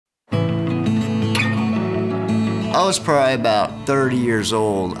I was probably about 30 years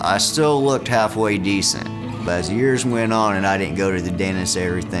old. I still looked halfway decent, but as years went on and I didn't go to the dentist,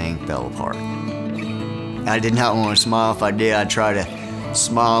 everything fell apart. I did not want to smile. If I did, I'd try to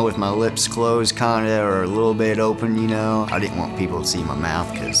smile with my lips closed kinda, or a little bit open, you know. I didn't want people to see my mouth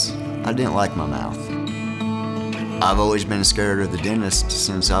because I didn't like my mouth. I've always been scared of the dentist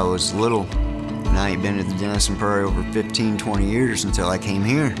since I was little. And I ain't been to the dentist in probably over 15, 20 years until I came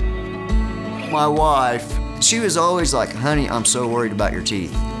here. My wife, she was always like, honey, I'm so worried about your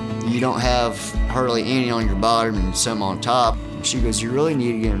teeth. You don't have hardly any on your bottom and some on top. She goes, you really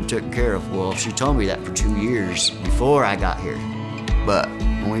need to get them taken care of. Well, she told me that for 2 years before I got here. But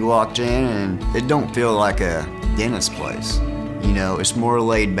when we walked in, and it don't feel like a dentist place. You know, it's more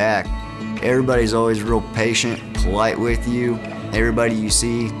laid back. Everybody's always real patient, polite with you. Everybody you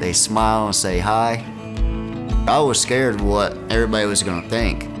see, they smile and say hi. I was scared of what everybody was gonna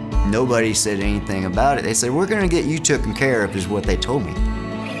think. Nobody said anything about it. They said, we're gonna get you taken care of, is what they told me.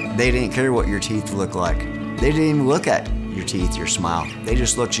 They didn't care what your teeth looked like. They didn't even look at your teeth, your smile. They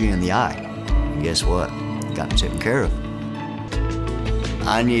just looked you in the eye. And guess what? Got them taken care of.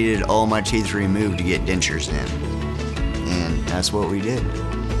 I needed all my teeth removed to get dentures in. And that's what we did.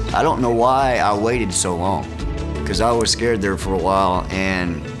 I don't know why I waited so long, because I was scared there for a while,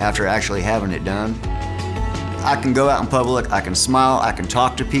 and after actually having it done, I can go out in public, I can smile, I can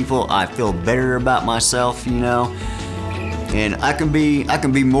talk to people, I feel better about myself, you know, and I can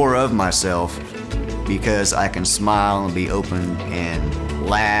be more of myself because I can smile and be open and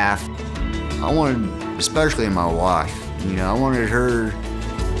laugh. I wanted, especially my wife, you know, I wanted her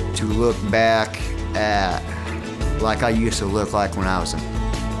to look back at like I used to look like when I was in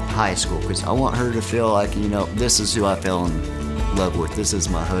high school, because I want her to feel like, you know, this is who I fell in love with, this is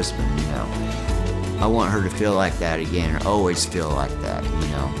my husband, you know. I want her to feel like that again, or always feel like that, you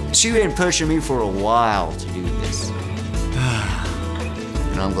know. She's been pushing me for a while to do this,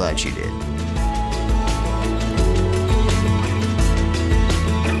 and I'm glad she did.